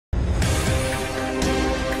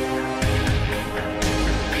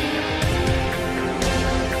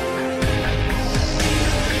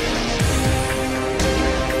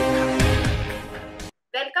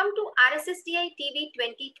Welcome to RSSDI TV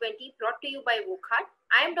 2020 brought to you by Wockhardt.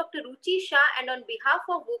 I am Dr. Ruchi Shah, and on behalf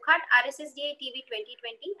of Wockhardt RSSDI TV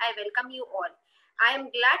 2020, I welcome you all. I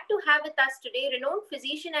am glad to have with us today renowned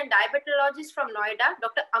physician and diabetologist from Noida,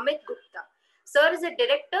 Dr. Amit Gupta. Sir is a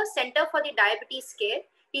director, Center for the Diabetes Care.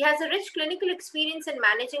 He has a rich clinical experience in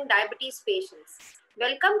managing diabetes patients.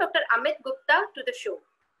 Welcome, Dr. Amit Gupta, to the show.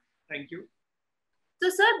 Thank you. So,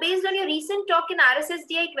 sir, based on your recent talk in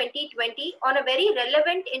RSSDI 2020 on a very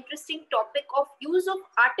relevant, interesting topic of use of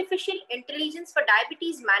artificial intelligence for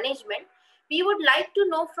diabetes management, we would like to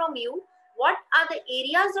know from you, what are the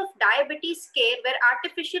areas of diabetes care where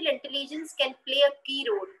artificial intelligence can play a key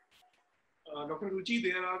role? Dr. Ruchi,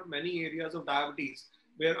 there are many areas of diabetes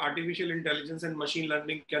where artificial intelligence and machine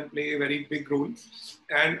learning can play a very big role.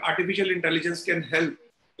 And artificial intelligence can help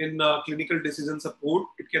in clinical decision support.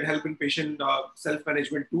 It can help in patient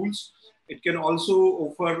self-management tools. It can also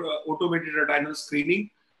offer automated retinal screening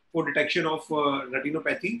for detection of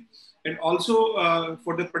retinopathy, and also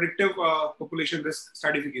for the predictive population risk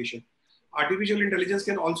stratification. Artificial intelligence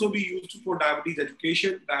can also be used for diabetes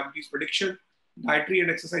education, diabetes prediction, dietary and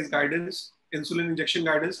exercise guidance, insulin injection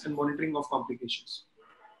guidance, and monitoring of complications.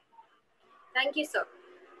 Thank you, sir.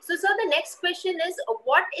 So, sir, the next question is,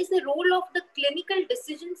 what is the role of the clinical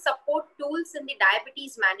decision support tools in the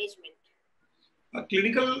diabetes management?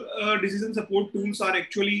 Clinical decision support tools are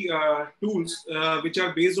actually tools which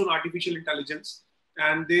are based on artificial intelligence,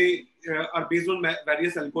 and they are based on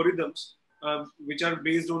various algorithms which are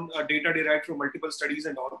based on data derived from multiple studies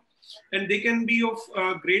and all. And they can be of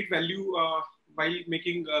great value while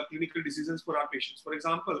making clinical decisions for our patients. For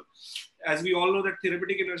example, as we all know that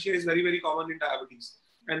therapeutic inertia is very, very common in diabetes.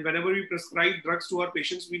 And whenever we prescribe drugs to our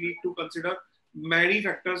patients, we need to consider many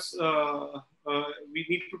factors. We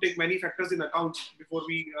need to take many factors in account before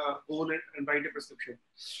we go on and write a prescription.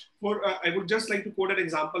 I would just like to quote an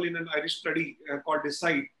example in an Irish study called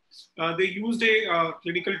DECIDE. They used a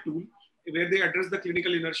clinical tool where they addressed the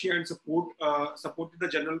clinical inertia and supported the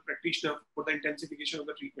general practitioner for the intensification of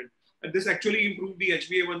the treatment. And this actually improved the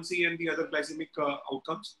HbA1c and the other glycemic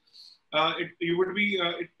outcomes.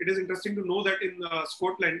 It is interesting to know that in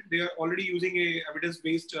Scotland, they are already using a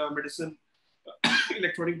evidence-based medicine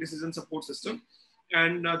electronic decision support system.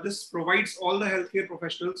 And this provides all the healthcare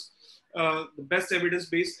professionals the best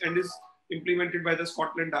evidence-based and is implemented by the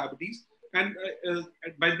Scotland Diabetes. And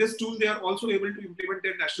by this tool, they are also able to implement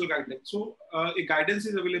their national guidelines. So a guidance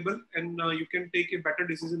is available, and you can take a better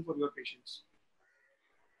decision for your patients.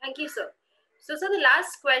 Thank you, sir. So, sir, the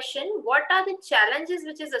last question, what are the challenges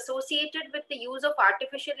which is associated with the use of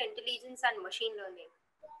artificial intelligence and machine learning?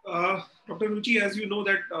 Dr. Ruchi, as you know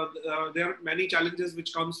that there are many challenges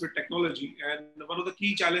which comes with technology. And one of the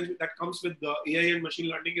key challenges that comes with the AI and machine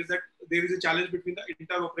learning is that there is a challenge between the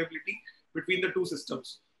interoperability between the two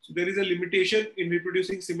systems. So there is a limitation in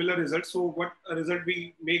reproducing similar results. So what a result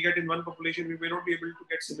we may get in one population, we may not be able to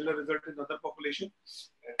get similar result in another population.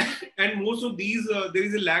 And most of these, there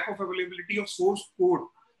is a lack of availability of source code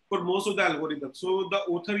for most of the algorithms. So the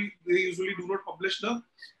author, they usually do not publish the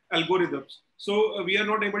algorithms. So we are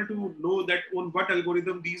not able to know that on what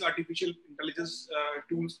algorithm these artificial intelligence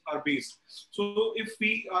tools are based. So if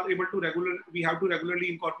we are able to we have to regularly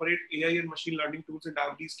incorporate AI and machine learning tools in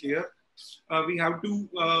diabetes care. We have to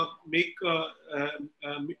make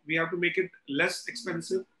it less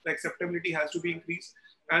expensive. The acceptability has to be increased,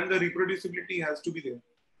 and the reproducibility has to be there.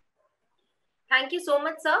 Thank you so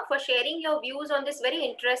much, sir, for sharing your views on this very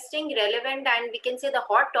interesting, relevant, and we can say the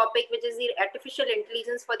hot topic, which is the artificial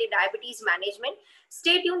intelligence for the diabetes management.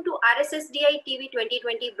 Stay tuned to RSSDI TV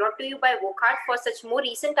 2020 brought to you by Wockhardt for such more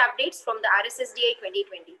recent updates from the RSSDI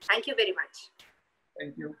 2020. Thank you very much.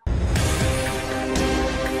 Thank you.